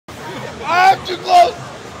too close!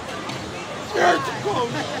 You're too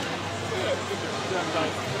close!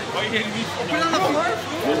 Why are you hitting me? Put it on the floor?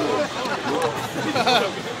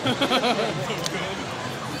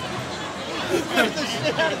 Scared the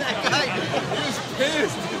shit out of that guy. He was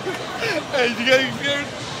pissed. Hey, you getting scared?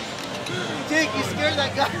 Dick, you scared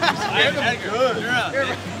that guy. Scared him good. You're up. Who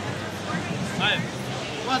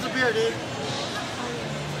wants a beer, dude?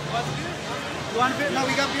 Want a beer? You want a beer? No,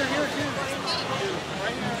 we got beer here too.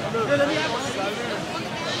 Here, let me have one.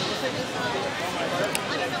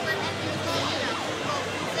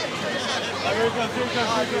 Here it comes, here it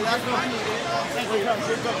comes, here it comes. Here it comes,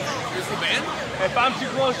 here it comes. Here's the band? If I'm too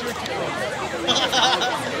close, you're too close.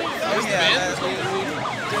 Here's the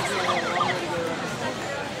band?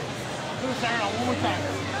 One more time.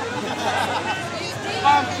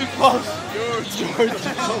 I'm too close. You're too close.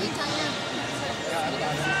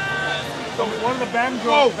 So one of the band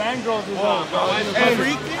girls is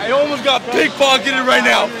Hey, I almost got pickpocketed right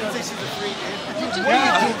now.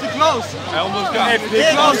 Yeah, Too close. I almost got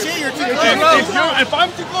Dick, oh shit, you're too close. if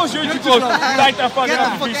I'm too close, you're too close. Back that fuck Get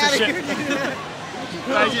up, the you fuck piece of out of shit. here, dude.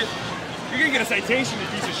 You're gonna get a citation, you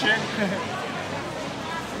piece of shit.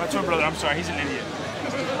 My twin brother, I'm sorry, he's an idiot.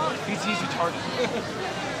 He's retarded.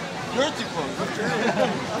 You're too close.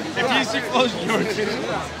 If he's too close, you're too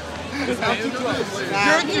close. I'm too close.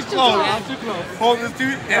 You're too close. I'm too close. Hold this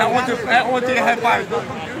dude, and I want to take a high five. The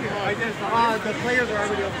players are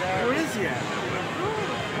already over there. Where is he at?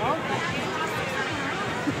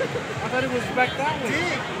 I thought it was back that way.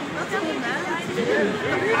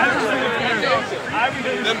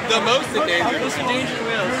 The most in danger. Most in danger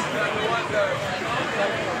wheels.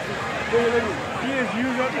 He is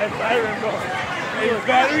used up that siren going. His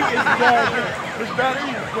battery is dead. His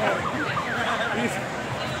battery is dead. He's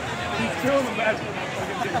killing the battery.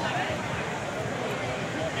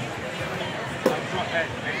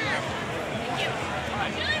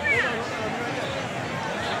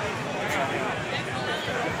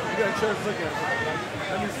 You got a chance to look at it.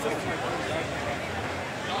 Let me see.